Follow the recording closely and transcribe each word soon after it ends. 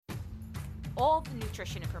all the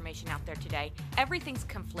nutrition information out there today. Everything's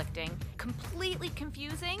conflicting, completely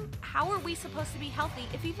confusing. How are we supposed to be healthy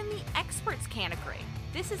if even the experts can't agree?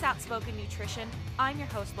 This is Outspoken Nutrition. I'm your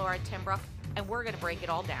host, Laura Timbrook, and we're going to break it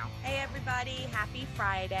all down. Hey, everybody. Happy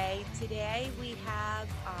Friday. Today we have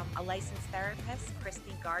a licensed therapist,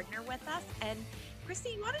 Christy Gardner, with us. And Christy,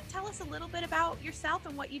 you want to tell us a little bit about yourself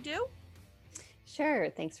and what you do? Sure.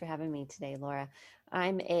 Thanks for having me today, Laura.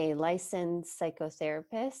 I'm a licensed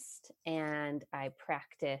psychotherapist and I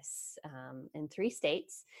practice in 3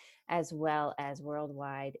 states as well as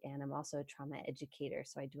worldwide. And I'm also a trauma educator.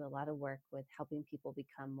 So I do a lot of work with helping people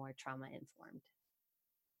become more trauma informed.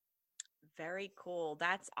 Very cool.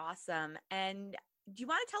 That's awesome. And do you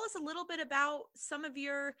want to tell us a little bit about some of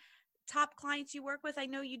your top clients you work with? I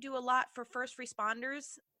know you do a lot for first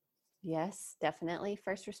responders. Yes, definitely.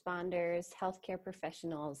 First responders, healthcare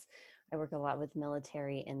professionals. I work a lot with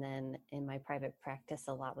military, and then in my private practice,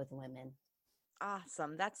 a lot with women.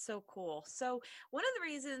 Awesome. That's so cool. So, one of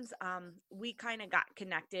the reasons we kind of got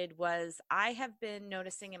connected was I have been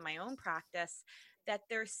noticing in my own practice that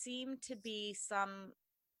there seemed to be some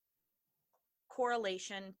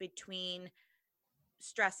correlation between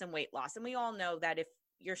stress and weight loss. And we all know that if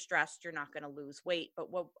you're stressed, you're not going to lose weight.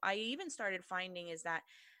 But what I even started finding is that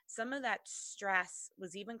some of that stress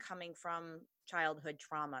was even coming from childhood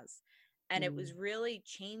traumas. And it was Mm. really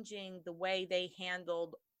changing the way they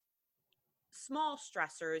handled small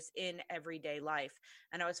stressors in everyday life.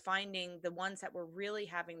 And I was finding the ones that were really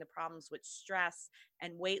having the problems with stress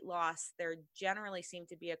and weight loss, there generally seemed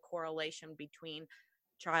to be a correlation between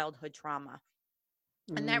childhood trauma.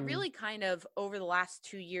 And that Mm. really kind of over the last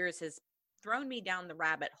 2 years has thrown me down the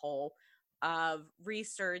rabbit hole of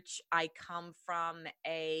research. I come from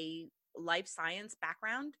a life science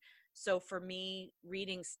background. So for me,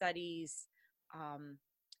 reading studies, um,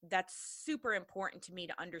 that's super important to me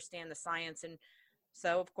to understand the science. And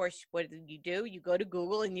so, of course, what do? You go to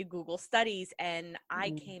Google and you Google studies. And I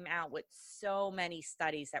Mm. came out with so many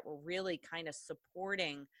studies that were really kind of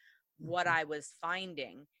supporting what Mhm. I was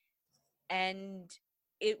finding. And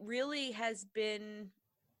it really has been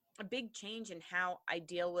a big change in how I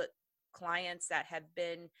deal with clients that have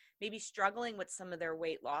been maybe struggling with some of their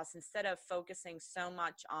weight loss. Instead of focusing so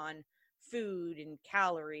much on food and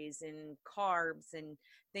calories and carbs and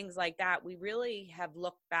things like that, we really have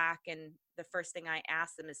looked back, and the first thing I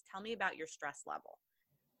ask them is, tell me about your stress level.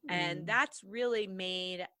 And Mm. that's really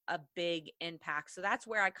made a big impact. So that's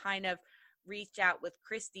where I kind of reached out with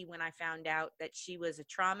Christy when I found out that she was a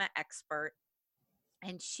trauma expert.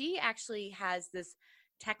 And she actually has this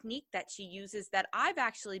technique that she uses that I've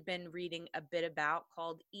actually been reading a bit about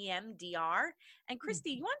called EMDR. And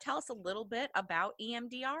Christy, Mhm. you want to tell us a little bit about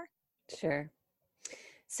EMDR? Sure.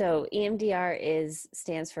 So EMDR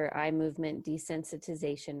stands for eye movement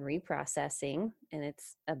desensitization reprocessing, and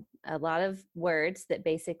it's a lot of words that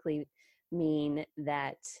basically mean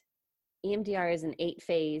that EMDR is an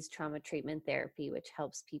 8-phase trauma treatment therapy, which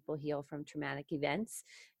helps people heal from traumatic events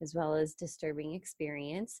as well as disturbing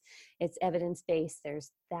experience. It's evidence-based.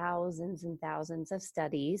 There's thousands and thousands of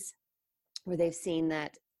studies where they've seen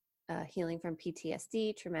that healing from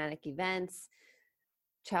PTSD, traumatic events,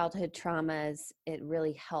 childhood traumas, it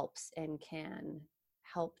really helps and can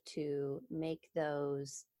help to make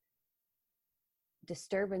those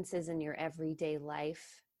disturbances in your everyday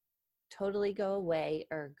life totally go away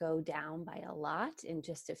or go down by a lot in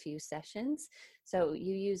just a few sessions. So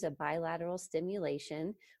you use a bilateral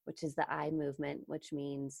stimulation, which is the eye movement, which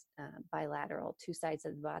means bilateral, 2 sides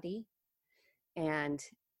of the body. And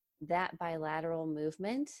that bilateral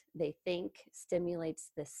movement, they think,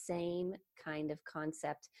 stimulates the same kind of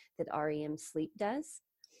concept that REM sleep does.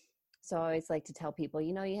 So I always like to tell people,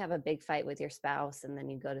 you have a big fight with your spouse and then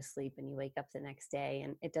you go to sleep and you wake up the next day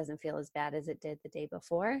and it doesn't feel as bad as it did the day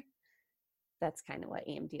before. That's kind of what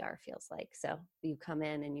EMDR feels like. So you come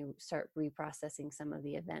in and you start reprocessing some of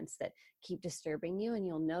the events that keep disturbing you, and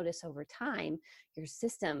you'll notice over time your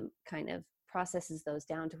system kind of processes those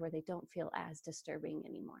down to where they don't feel as disturbing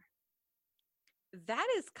anymore. That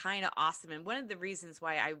is kind of awesome. And one of the reasons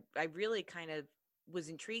why I really kind of was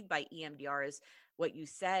intrigued by EMDR is what you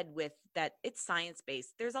said with that it's science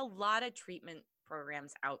based. There's a lot of treatment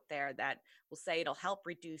programs out there that will say it'll help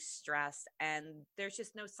reduce stress, and there's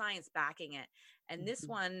just no science backing it. And this Mhm.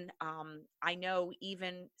 one, I know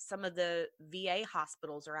even some of the VA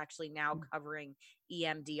hospitals are actually now Mm. covering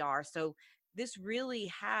EMDR. So this really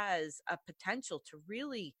has a potential to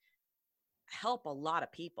really help a lot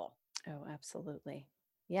of people. Oh, absolutely.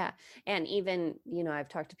 Yeah. And even, I've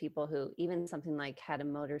talked to people who even something like had a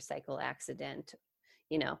motorcycle accident,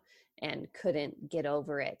 you know, and couldn't get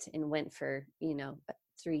over it and went for,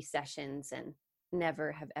 3 sessions and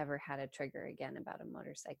never have ever had a trigger again about a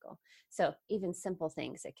motorcycle. So even simple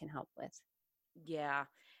things it can help with. Yeah.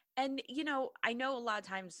 And, I know a lot of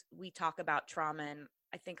times we talk about trauma, and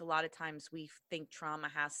I think a lot of times we think trauma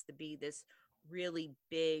has to be this really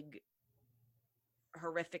big,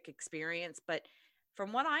 horrific experience. But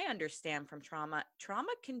from what I understand from trauma,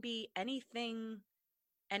 trauma can be anything,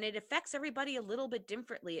 and it affects everybody a little bit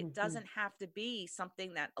differently. It Mm-hmm. doesn't have to be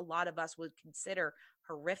something that a lot of us would consider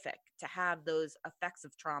horrific to have those effects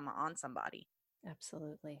of trauma on somebody.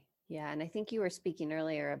 Absolutely. Yeah. And I think you were speaking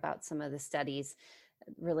earlier about some of the studies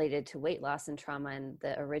related to weight loss and trauma. And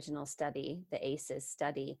the original study, the ACEs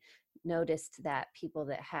study, noticed that people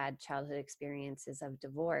that had childhood experiences of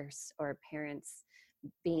divorce, or parents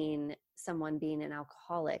someone being an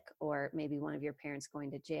alcoholic, or maybe one of your parents going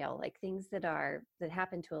to jail, like things that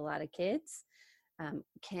happen to a lot of kids,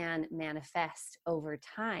 can manifest over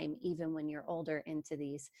time, even when you're older, into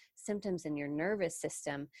these symptoms in your nervous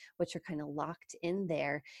system, which are kind of locked in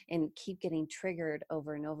there and keep getting triggered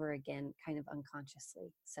over and over again, kind of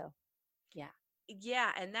unconsciously. So, yeah.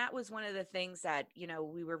 Yeah, and that was one of the things that,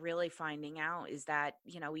 we were really finding out, is that,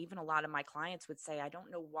 even a lot of my clients would say, I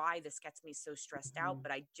don't know why this gets me so stressed out, Mhm.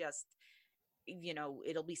 but I just,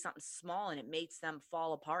 it'll be something small and it makes them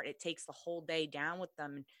fall apart. It takes the whole day down with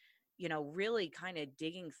them, really kind of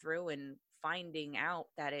digging through and finding out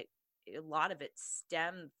that a lot of it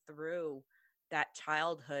stemmed through that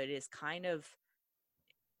childhood is kind of,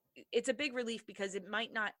 it's a big relief because it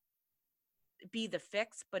might not be the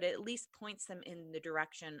fix, but it at least points them in the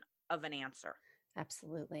direction of an answer.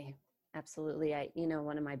 Absolutely. Absolutely.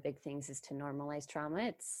 One of my big things is to normalize trauma.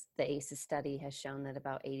 It's the ACEs study has shown that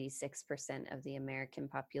about 86% of the American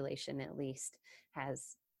population, at least,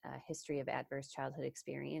 has a history of adverse childhood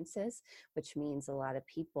experiences, which means a lot of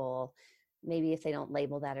people, maybe if they don't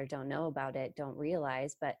label that or don't know about it, don't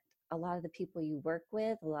realize, but a lot of the people you work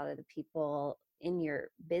with, a lot of the people in your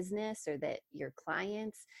business or that your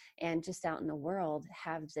clients and just out in the world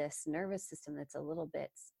have this nervous system that's a little bit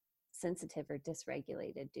sensitive or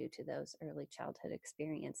dysregulated due to those early childhood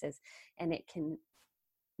experiences. And it can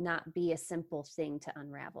not be a simple thing to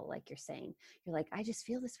unravel, like you're saying. You're like, I just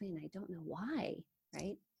feel this way and I don't know why,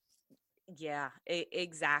 right? Yeah,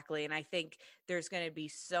 exactly. And I think there's going to be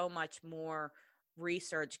so much more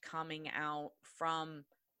research coming out from,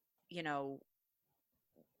 you know,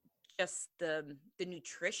 just the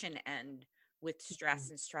nutrition end with stress Mhm.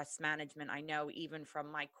 and stress management. I know even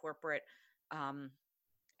from my corporate um,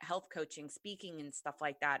 health coaching, speaking, and stuff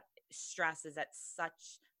like that, stress is at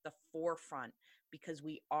such the forefront because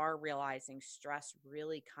we are realizing stress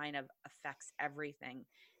really kind of affects everything.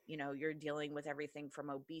 You're dealing with everything from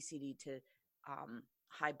obesity to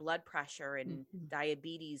high blood pressure and Mhm.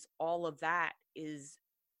 diabetes. All of that is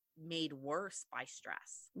made worse by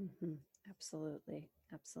stress. Mhm. Absolutely.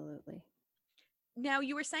 Absolutely. Now,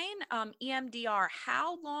 you were saying EMDR.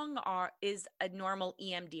 How long is a normal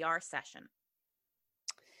EMDR session?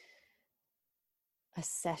 A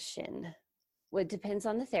session. Well, it depends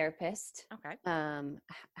on the therapist, Okay.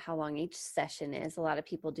 how long each session is. A lot of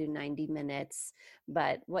people do 90 minutes,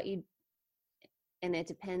 but and it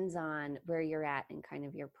depends on where you're at and kind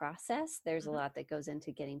of your process. There's a Hmm. lot that goes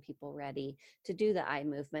into getting people ready to do the eye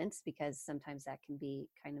movements, because sometimes that can be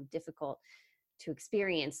kind of difficult to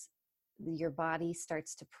experience. Your body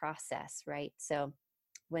starts to process, right? So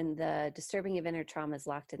when the disturbing of inner trauma is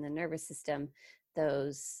locked in the nervous system,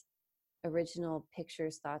 those original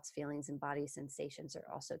pictures, thoughts, feelings, and body sensations are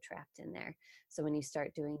also trapped in there. So when you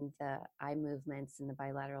start doing the eye movements and the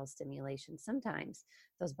bilateral stimulation, sometimes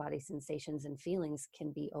those body sensations and feelings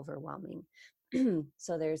can be overwhelming.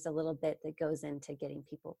 So there's a little bit that goes into getting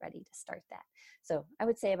people ready to start that. So I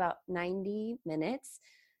would say about 90 minutes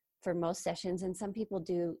for most sessions, and some people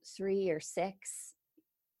do 3 or 6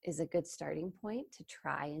 is a good starting point to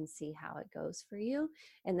try and see how it goes for you.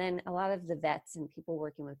 And then a lot of the vets and people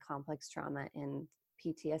working with complex trauma and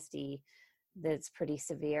PTSD that's pretty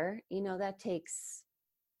severe, that takes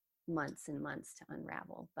months and months to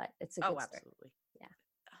unravel, but it's a Oh, good start. absolutely. Yeah,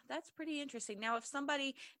 That's pretty interesting. Now,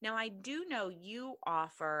 now I do know you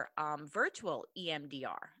offer virtual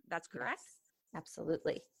EMDR. That's yes, correct?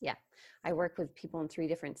 absolutely. Yeah. I work with people in 3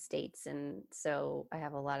 different states. And so I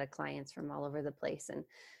have a lot of clients from all over the place. And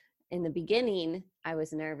in the beginning, I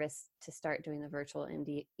was nervous to start doing the virtual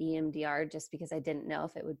EMDR just because I didn't know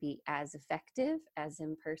if it would be as effective as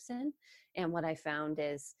in person. And what I found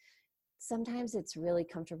is sometimes it's really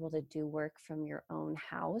comfortable to do work from your own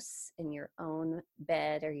house, in your own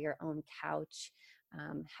bed or your own couch,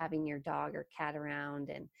 having your dog or cat around.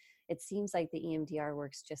 And it seems like the EMDR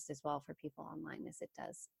works just as well for people online as it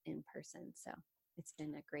does in person. So, it's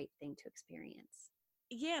been a great thing to experience.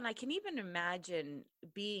 Yeah, and I can even imagine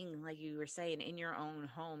being, like you were saying, in your own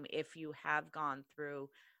home if you have gone through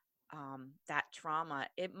that trauma.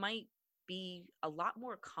 It might be a lot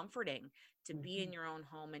more comforting to be in Hmm. your own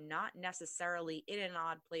home and not necessarily in an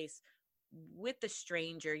odd place with the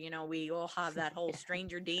stranger. You know, we all have that whole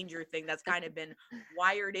stranger danger thing that's kind of been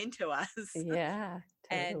wired into us. Yeah,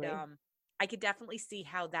 And totally. I could definitely see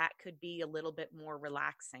how that could be a little bit more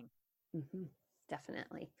relaxing. Hmm.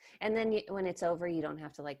 Definitely. And then when it's over, you don't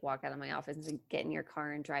have to like walk out of my office and get in your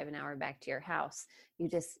car and drive an hour back to your house. You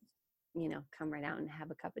just, come right out and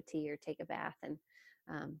have a cup of tea or take a bath and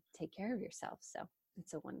take care of yourself. So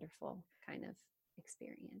it's a wonderful kind of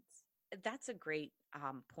experience. That's a great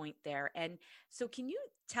point there. And so, can you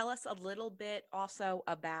tell us a little bit also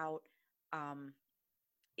about um,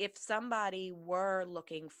 if somebody were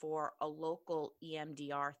looking for a local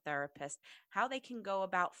EMDR therapist, how they can go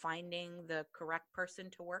about finding the correct person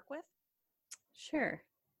to work with? Sure.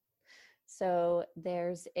 So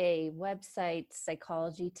there's a website,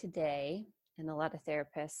 Psychology Today, and a lot of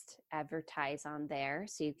therapists advertise on there.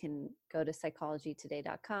 So you can go to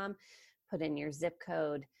psychologytoday.com, put in your zip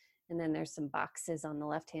code, and then there's some boxes on the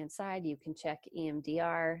left-hand side. You can check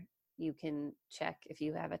EMDR. You can check if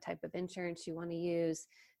you have a type of insurance you want to use,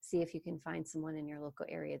 see if you can find someone in your local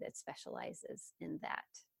area that specializes in that.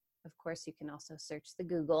 Of course, you can also search the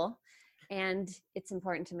Google. And it's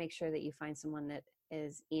important to make sure that you find someone that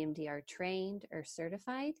is EMDR trained or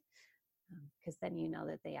certified, because then you know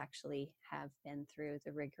that they actually have been through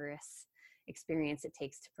the rigorous experience it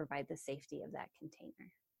takes to provide the safety of that container.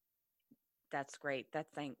 That's great.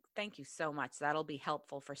 Thank you so much. That'll be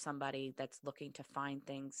helpful for somebody that's looking to find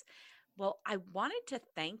things. Well, I wanted to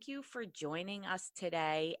thank you for joining us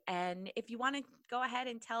today. And if you want to go ahead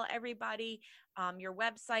and tell everybody your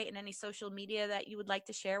website and any social media that you would like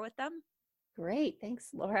to share with them. Great. Thanks,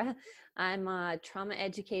 Laura. I'm a trauma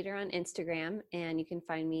educator on Instagram, and you can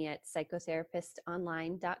find me at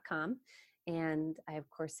psychotherapistonline.com. And I have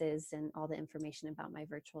courses and all the information about my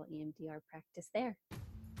virtual EMDR practice there.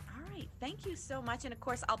 All right. Thank you so much. And of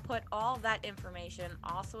course, I'll put all that information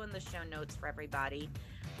also in the show notes for everybody.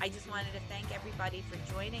 I just wanted to thank everybody for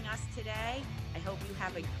joining us today. I hope you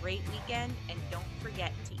have a great weekend and don't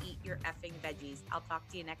forget to eat your effing veggies. I'll talk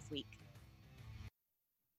to you next week.